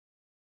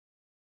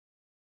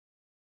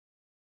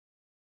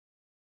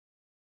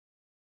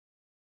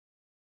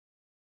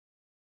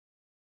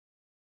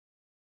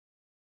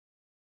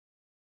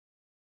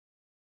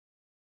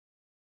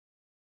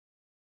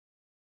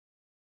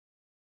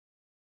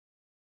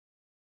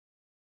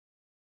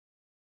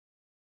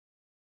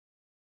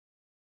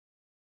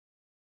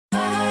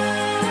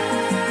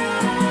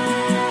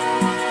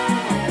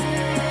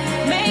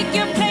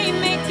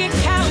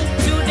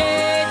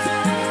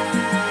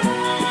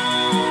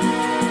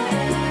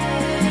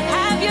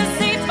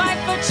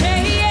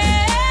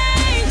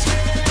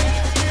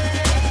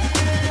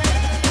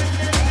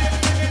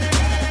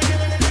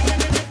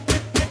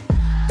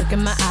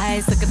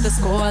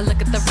score.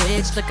 Look at the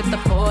rich, look at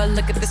the poor,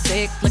 look at the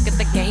sick, look at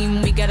the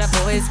game. We got a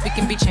voice, we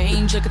can be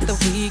changed. Look at the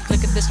weak,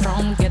 look at the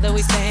strong. Together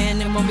we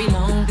stand and won't be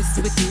long. This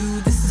is with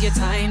you, this is your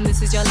time,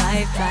 this is your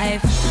life.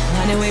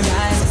 Running we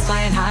rise, we're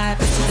flying high, up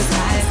to the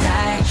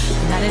sky.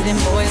 United in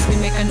boys, we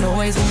make a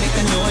noise,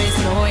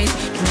 noise.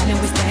 United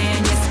we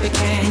stand, yes we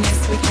can,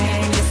 yes we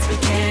can, yes we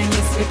can,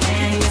 yes we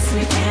can, yes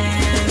we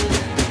can.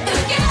 The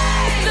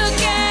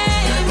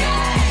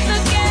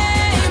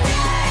game.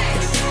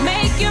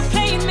 Make your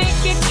play,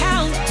 make it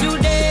count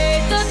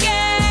today. The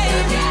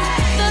game.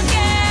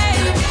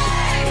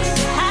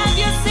 Have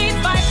your seat,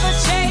 fight for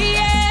change.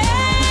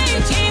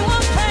 Game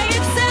will play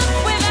itself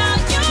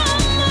without your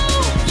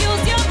move.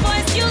 Use your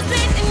voice, use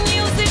it and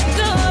use it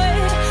good.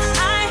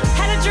 I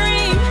had a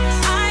dream,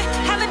 I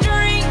have a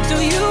dream. Do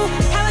you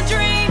have a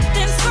dream?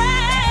 Then scream.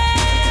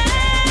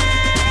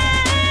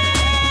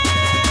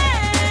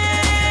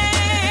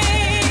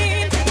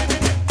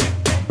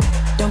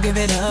 Don't give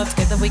it up,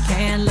 together we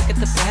can. Look at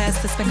the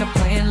past, let's make a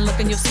plan. Look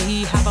and you'll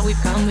see how far we've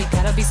come. We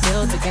gotta be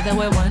still, together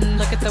we're one.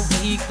 Look at the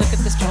weak, look at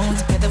the strong.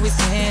 Together we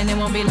stand, it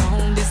won't be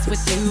long. This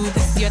with you,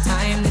 this is your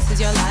time, this is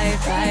your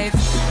life.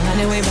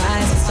 Running we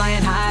rise, we're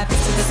flying high, up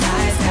to the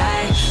sky.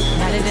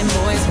 United in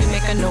boys, we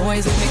make a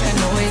noise,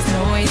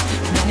 noise.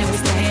 Running we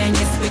stand,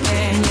 yes we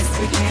can, yes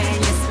we can,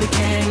 yes we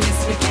can, yes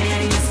we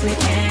can, yes we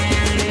can.